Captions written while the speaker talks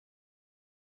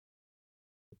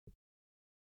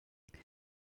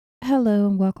Hello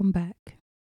and welcome back.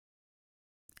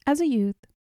 As a youth,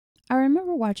 I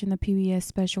remember watching the PBS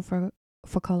special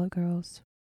for colored girls.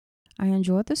 I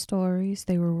enjoyed the stories,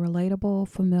 they were relatable,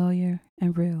 familiar,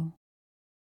 and real.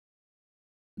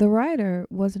 The writer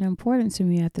wasn't important to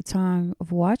me at the time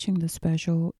of watching the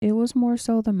special, it was more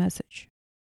so the message.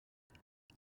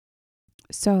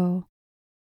 So,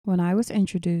 when I was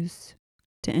introduced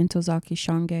to ntozake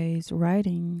Shange's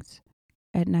writings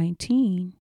at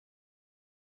 19,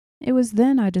 it was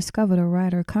then I discovered a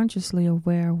writer consciously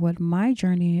aware of what my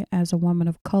journey as a woman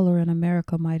of color in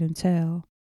America might entail.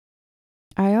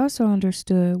 I also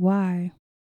understood why.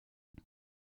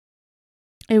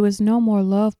 It was No More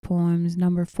Love Poems,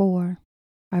 number 4.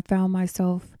 I found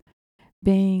myself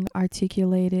being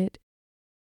articulated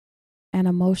an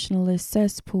emotionalist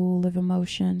cesspool of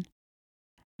emotion.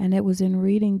 And it was in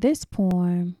reading this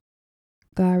poem,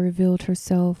 God revealed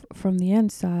herself from the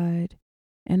inside,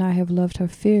 and I have loved her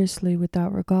fiercely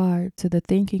without regard to the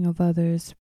thinking of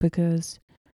others because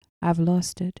I've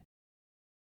lost it.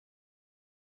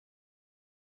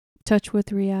 Touch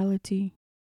with reality.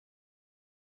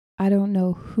 I don't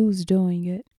know who's doing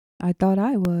it. I thought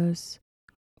I was,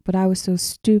 but I was so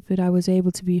stupid I was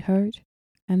able to be hurt,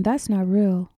 and that's not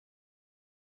real.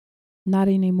 Not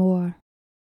anymore.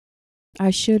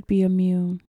 I should be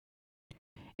immune.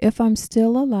 If I'm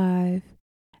still alive,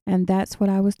 and that's what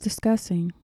I was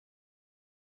discussing.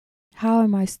 How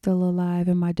am I still alive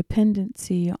in my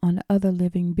dependency on other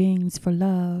living beings for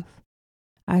love?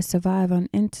 I survive on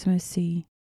intimacy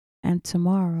and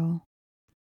tomorrow.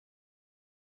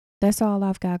 That's all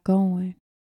I've got going.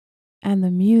 And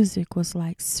the music was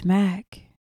like smack.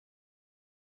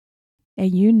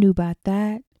 And you knew about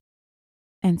that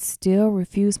and still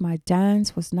refuse my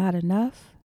dance was not enough?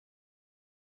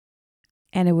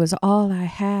 And it was all I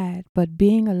had, but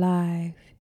being alive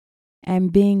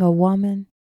and being a woman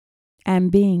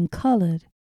and being colored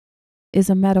is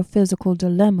a metaphysical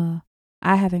dilemma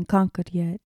I haven't conquered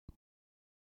yet.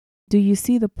 Do you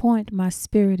see the point? My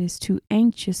spirit is too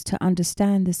anxious to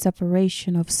understand the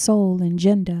separation of soul and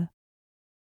gender.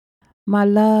 My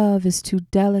love is too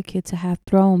delicate to have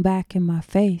thrown back in my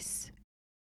face.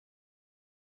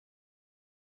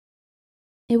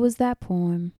 It was that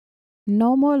poem,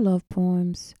 No More Love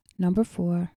Poems, number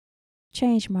 4,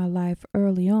 changed my life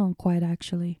early on, quite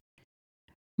actually.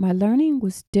 My learning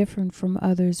was different from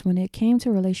others when it came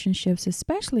to relationships,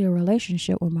 especially a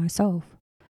relationship with myself.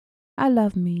 I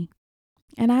love me,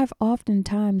 and I've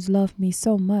oftentimes loved me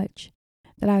so much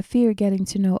that I feared getting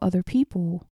to know other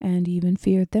people and even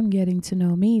feared them getting to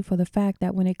know me for the fact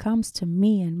that when it comes to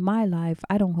me and my life,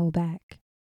 I don't hold back.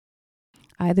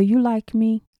 Either you like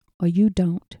me or you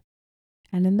don't.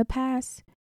 And in the past,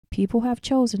 people have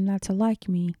chosen not to like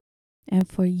me. And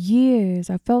for years,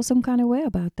 I felt some kind of way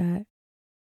about that.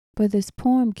 But this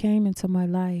poem came into my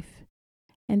life,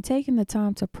 and taking the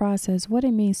time to process what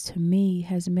it means to me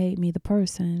has made me the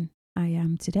person I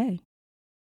am today.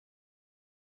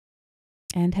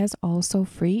 And has also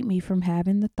freed me from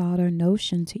having the thought or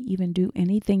notion to even do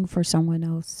anything for someone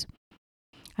else.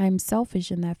 I am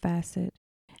selfish in that facet.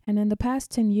 And in the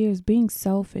past 10 years, being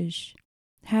selfish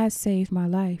has saved my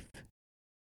life.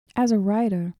 As a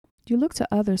writer, you look to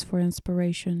others for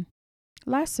inspiration.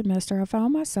 Last semester, I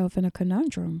found myself in a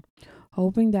conundrum,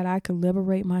 hoping that I could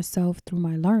liberate myself through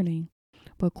my learning,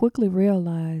 but quickly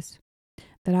realized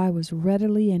that I was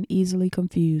readily and easily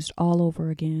confused all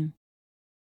over again.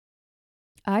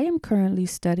 I am currently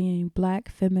studying Black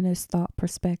feminist thought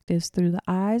perspectives through the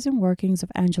eyes and workings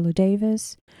of Angela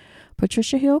Davis,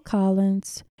 Patricia Hill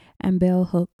Collins, and Bell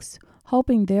Hooks,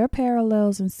 hoping their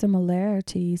parallels and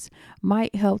similarities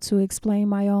might help to explain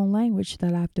my own language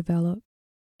that I've developed.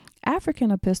 African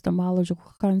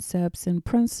epistemological concepts and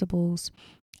principles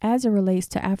as it relates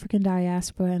to African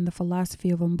diaspora and the philosophy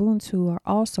of Ubuntu are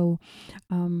also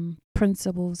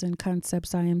principles and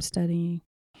concepts I am studying.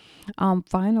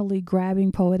 Finally,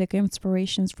 grabbing poetic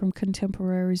inspirations from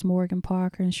contemporaries Morgan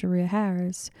Parker and Sharia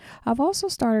Harris. I've also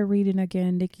started reading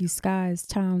again Nikki Sky's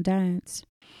Town Dance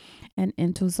and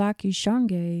ntozake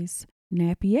Shange's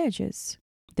Nappy Edges.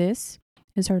 This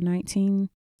is her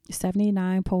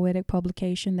 1979 poetic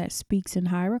publication that speaks in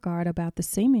high regard about the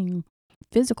seeming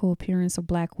physical appearance of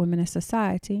Black women in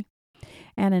society,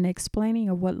 and an explaining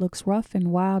of what looks rough and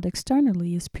wild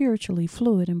externally is spiritually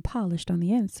fluid and polished on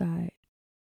the inside.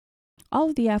 All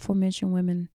of the aforementioned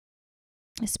women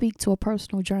speak to a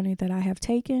personal journey that I have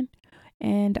taken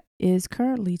and is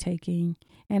currently taking,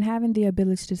 and having the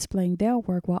ability to display their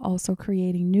work while also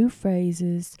creating new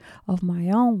phases of my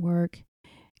own work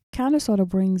kind of sort of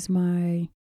brings my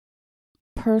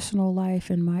personal life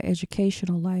and my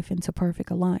educational life into perfect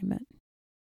alignment.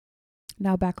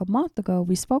 Now, back a month ago,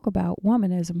 we spoke about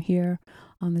womanism here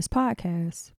on this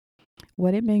podcast,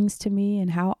 what it means to me,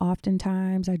 and how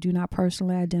oftentimes I do not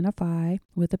personally identify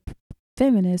with a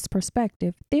feminist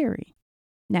perspective theory.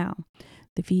 Now,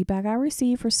 the feedback I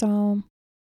received for some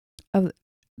of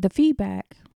the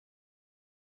feedback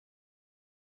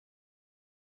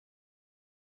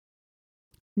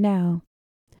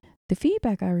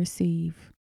I received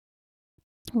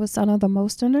was some of the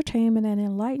most entertainment and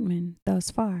enlightenment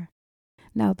thus far.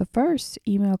 Now, the first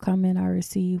email comment I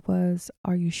received was,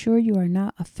 "Are you sure you are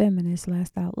not a feminist?"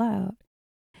 Laughed out loud.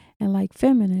 And like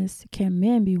feminists, can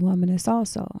men be womanists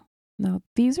also? Now,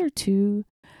 these are two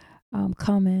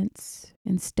comments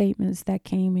and statements that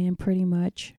came in pretty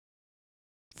much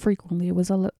frequently. It was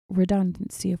a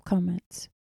redundancy of comments.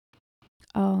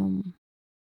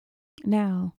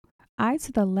 Now, I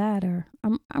to the latter,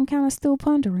 I'm kind of still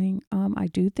pondering. I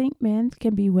do think men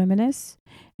can be womanists,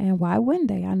 and why wouldn't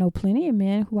they? I know plenty of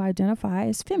men who identify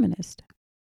as feminist.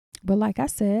 But like I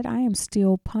said, I am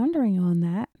still pondering on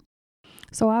that.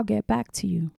 So I'll get back to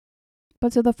you.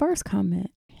 But to the first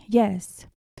comment, yes,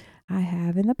 I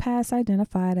have in the past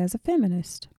identified as a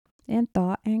feminist in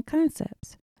thought and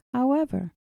concepts.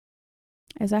 However,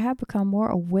 as I have become more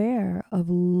aware of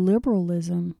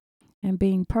liberalism and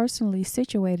being personally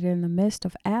situated in the midst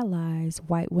of allies,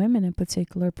 white women in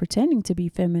particular, pretending to be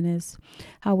feminists,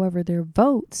 however, their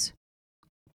votes,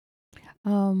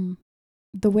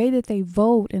 the way that they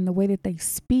vote and the way that they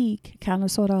speak kind of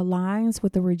sort of aligns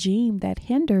with the regime that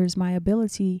hinders my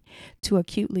ability to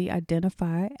acutely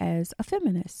identify as a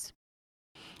feminist.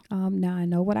 Now, I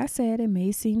know what I said, it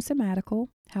may seem semantical.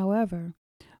 However,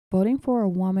 voting for a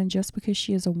woman just because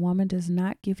she is a woman does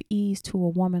not give ease to a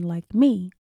woman like me.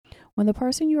 When the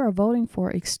person you are voting for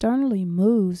externally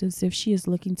moves as if she is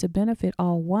looking to benefit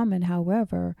all women,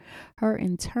 however, her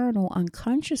internal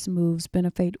unconscious moves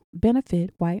benefit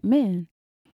white men,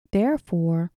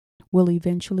 therefore will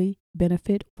eventually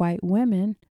benefit white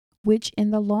women, which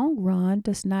in the long run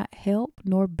does not help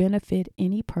nor benefit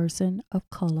any person of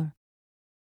color.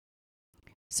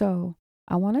 So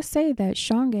I want to say that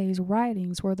Shange's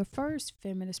writings were the first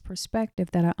feminist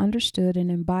perspective that I understood and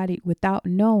embodied without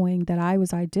knowing that I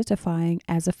was identifying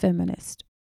as a feminist.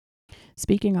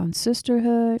 Speaking on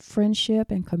sisterhood,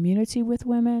 friendship, and community with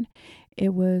women,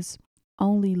 it was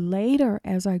only later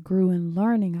as I grew in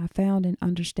learning I found an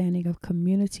understanding of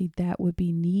community that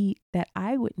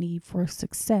I would need for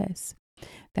success.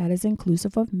 That is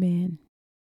inclusive of men.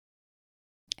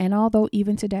 And although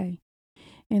even today,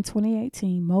 in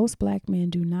 2018, most Black men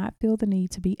do not feel the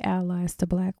need to be allies to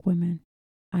Black women,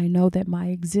 I know that my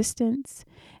existence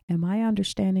and my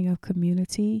understanding of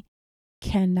community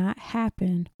cannot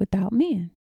happen without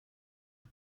men.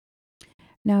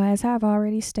 Now, as I've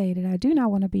already stated, I do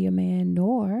not want to be a man,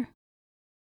 nor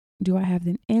do I have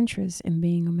an interest in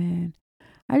being a man.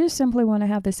 I just simply want to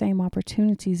have the same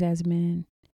opportunities as men,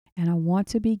 and I want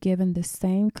to be given the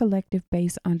same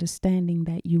collective-based understanding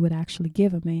that you would actually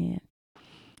give a man.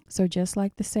 So just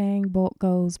like the saying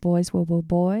goes, boys will be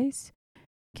boys,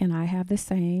 can I have the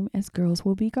same as girls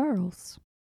will be girls?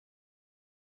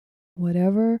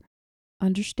 Whatever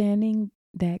understanding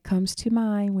that comes to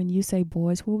mind when you say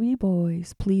boys will be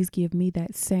boys, please give me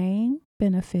that same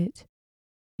benefit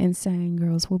in saying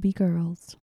girls will be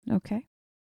girls. Okay?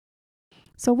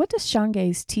 So what does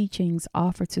Shange's teachings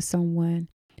offer to someone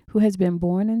who has been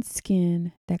born in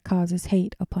skin that causes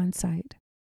hate upon sight?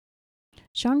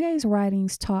 Shange's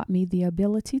writings taught me the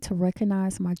ability to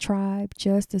recognize my tribe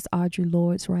just as Audre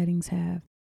Lorde's writings have.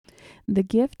 The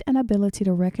gift and ability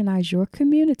to recognize your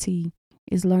community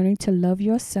is learning to love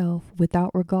yourself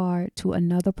without regard to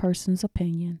another person's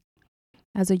opinion.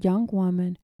 As a young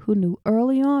woman who knew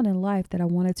early on in life that I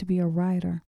wanted to be a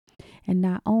writer, and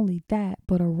not only that,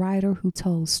 but a writer who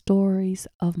told stories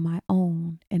of my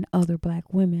own and other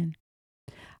Black women,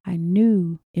 I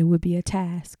knew it would be a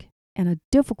task, and a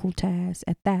difficult task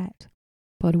at that,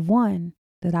 but one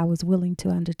that I was willing to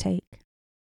undertake.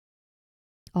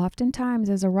 Oftentimes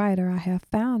as a writer, I have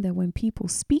found that when people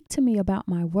speak to me about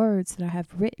my words that I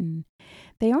have written,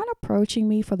 they aren't approaching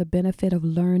me for the benefit of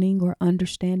learning or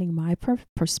understanding my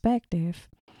perspective,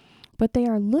 but they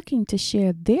are looking to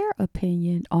share their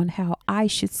opinion on how I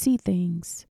should see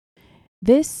things.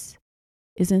 This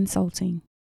is insulting.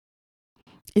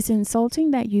 It's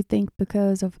insulting that you think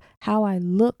because of how I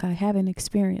look, I haven't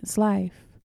experienced life.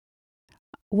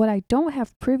 What I don't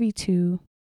have privy to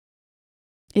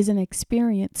is an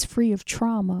experience free of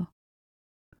trauma,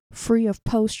 free of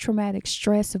post-traumatic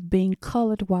stress of being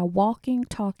colored while walking,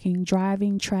 talking,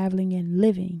 driving, traveling, and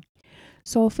living.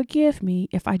 So forgive me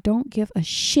if I don't give a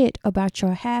shit about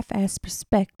your half-assed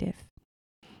perspective.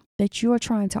 that you're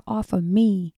trying to offer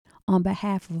me on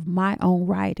behalf of my own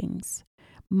writings.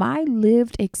 My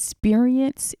lived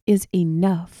experience is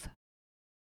enough.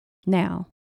 Now,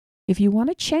 if you want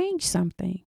to change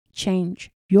something, change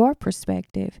your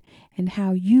perspective and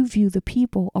how you view the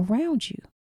people around you.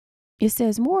 It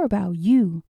says more about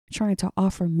you trying to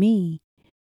offer me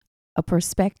a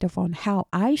perspective on how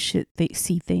I should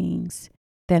see things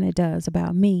than it does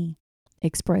about me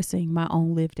expressing my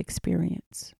own lived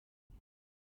experience.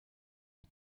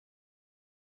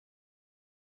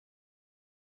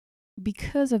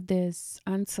 Because of this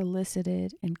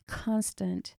unsolicited and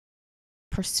constant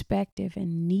perspective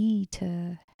and need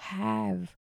to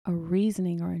have a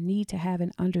reasoning or a need to have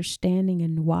an understanding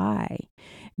and why,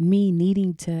 me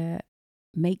needing to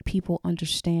make people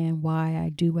understand why I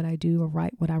do what I do or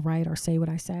write what I write or say what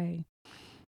I say,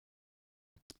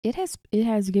 it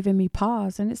has given me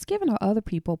pause, and it's given other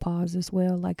people pause as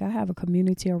well. Like I have a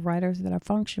community of writers that I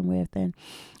function with, and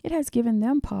it has given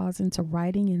them pause into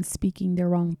writing and speaking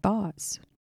their own thoughts.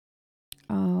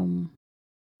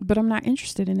 But I'm not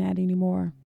interested in that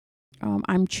anymore.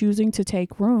 I'm choosing to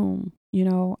take room. You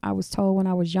know, I was told when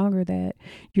I was younger that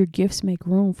your gifts make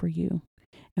room for you.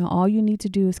 And all you need to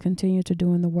do is continue to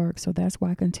doing the work. So that's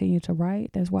why I continue to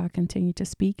write. That's why I continue to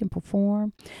speak and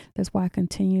perform. That's why I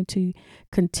continue to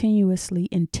continuously,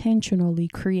 intentionally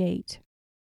create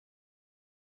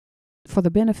for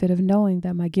the benefit of knowing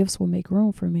that my gifts will make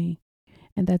room for me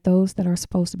and that those that are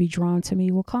supposed to be drawn to me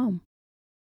will come.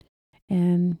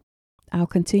 And I'll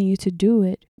continue to do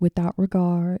it without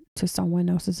regard to someone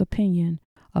else's opinion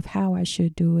of how I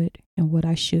should do it and what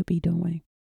I should be doing.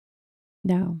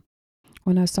 Now,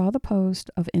 when I saw the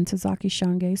post of ntozake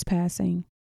Shange's passing,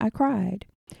 I cried.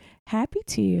 Happy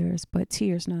tears, but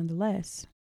tears nonetheless.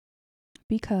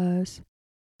 Because,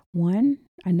 one,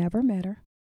 I never met her.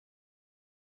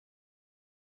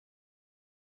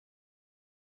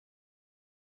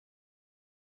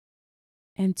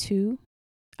 And two,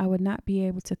 I would not be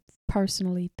able to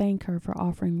personally thank her for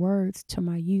offering words to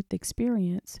my youth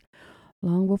experience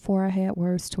long before I had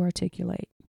words to articulate.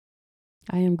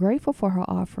 I am grateful for her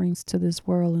offerings to this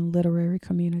world and literary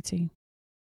community.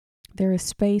 There is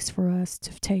space for us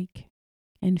to take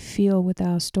and feel with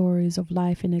our stories of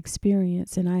life and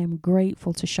experience, and I am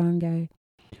grateful to Shange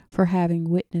for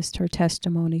having witnessed her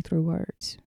testimony through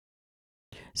words.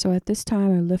 So at this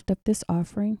time, I lift up this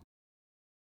offering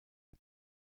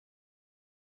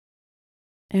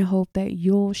and hope that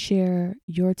you'll share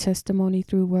your testimony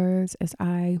through words as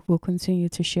I will continue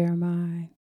to share mine.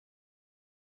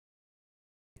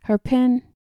 Her pen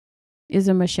is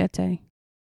a machete,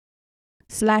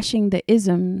 slashing the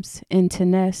isms into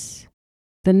ness,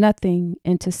 the nothing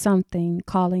into something,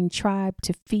 calling tribe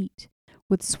to feet,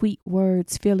 with sweet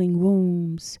words filling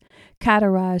wombs,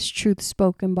 cauterized truth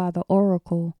spoken by the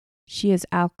oracle. She is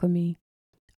alchemy,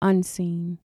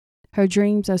 unseen. Her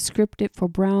dreams are scripted for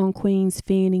brown queens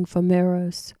fiending for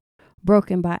mirrors,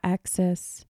 broken by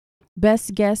access.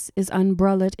 Best guess is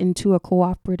umbrellaed into a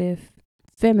cooperative,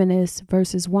 feminist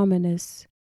versus womanist.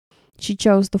 She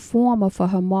chose the former for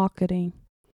her marketing.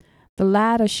 The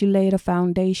latter she laid a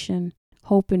foundation,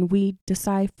 hoping we'd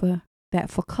decipher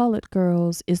that for colored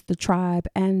girls is the tribe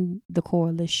and the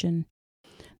coalition.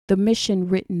 The mission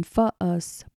written for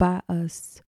us, by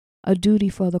us, a duty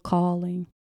for the calling.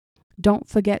 Don't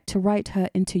forget to write her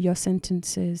into your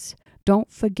sentences.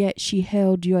 Don't forget she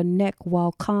held your neck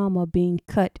while comma being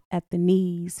cut at the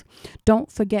knees.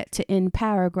 Don't forget to end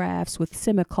paragraphs with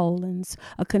semicolons,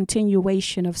 a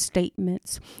continuation of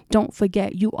statements. Don't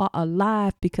forget you are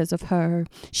alive because of her.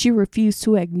 She refused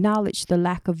to acknowledge the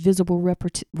lack of visible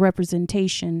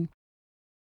representation.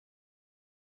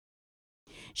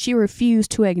 She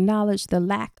refused to acknowledge the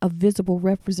lack of visible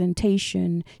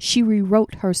representation. She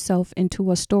rewrote herself into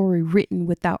a story written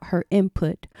without her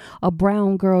input. A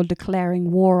brown girl declaring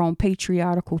war on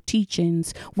patriarchal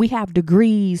teachings. We have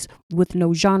degrees with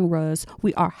no genres.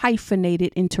 We are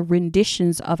hyphenated into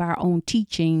renditions of our own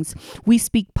teachings. We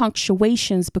speak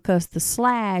punctuations because the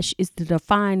slash is the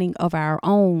defining of our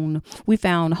own. We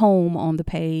found home on the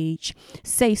page.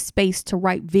 Safe space to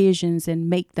write visions and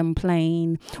make them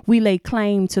plain. We lay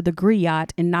claim to the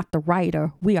griot and not the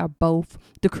writer. We are both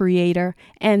the creator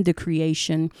and the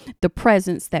creation, the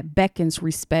presence that beckons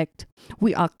respect.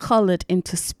 We are colored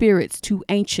into spirits too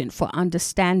ancient for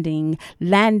understanding,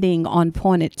 landing on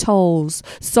pointed toes.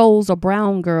 Souls of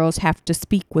brown girls have to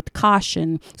speak with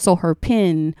caution, so her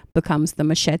pen becomes the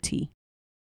machete.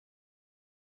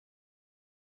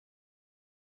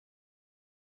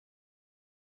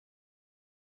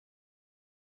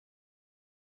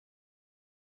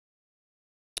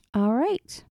 All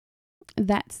right.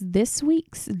 That's this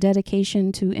week's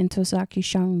dedication to ntozake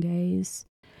Shange's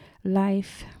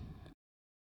life,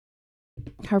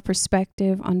 her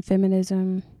perspective on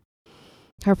feminism,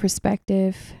 her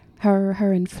perspective,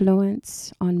 her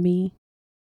influence on me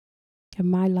and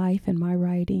my life and my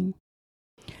writing.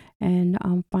 And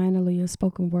finally, a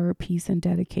spoken word piece and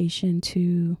dedication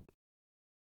to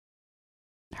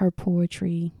her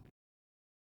poetry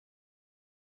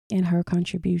and her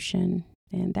contribution.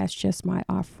 And that's just my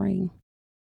offering.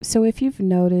 So if you've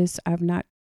noticed, I've not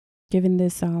given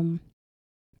this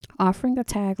offering a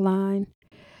tagline.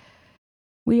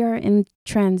 We are in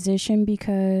transition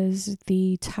because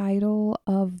the title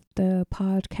of the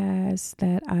podcast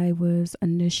that I was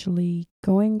initially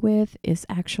going with is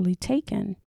actually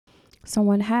taken.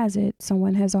 Someone has it.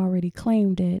 Someone has already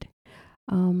claimed it.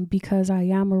 Because I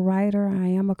am a writer, I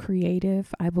am a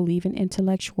creative. I believe in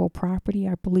intellectual property.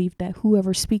 I believe that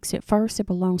whoever speaks it first, it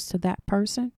belongs to that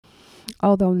person.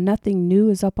 Although nothing new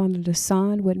is up under the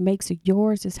sun, what makes it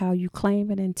yours is how you claim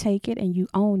it and take it, and you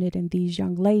own it. And these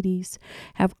young ladies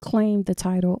have claimed the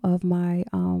title of my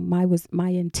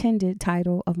intended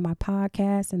title of my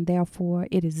podcast, and therefore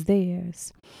it is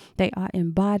theirs. They are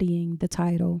embodying the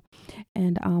title,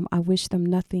 and I wish them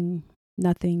nothing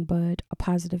but a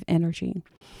positive energy.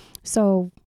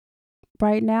 So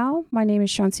right now, my name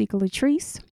is Shaunteka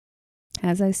LaTrese.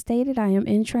 As I stated, I am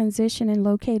in transition and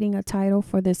locating a title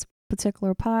for this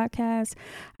particular podcast.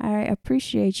 I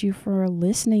appreciate you for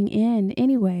listening in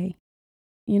anyway.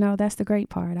 You know, that's the great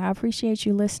part. I appreciate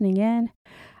you listening in.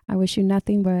 I wish you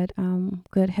nothing but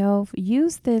good health.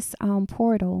 Use this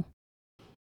portal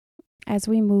as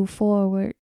we move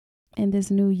forward in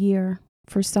this new year.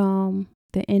 For some,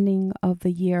 the ending of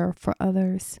the year. For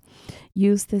others,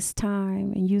 use this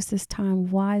time and use this time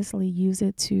wisely. Use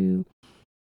it to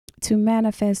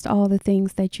manifest all the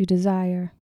things that you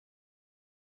desire.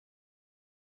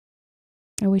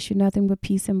 I wish you nothing but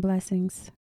peace and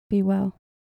blessings. Be well.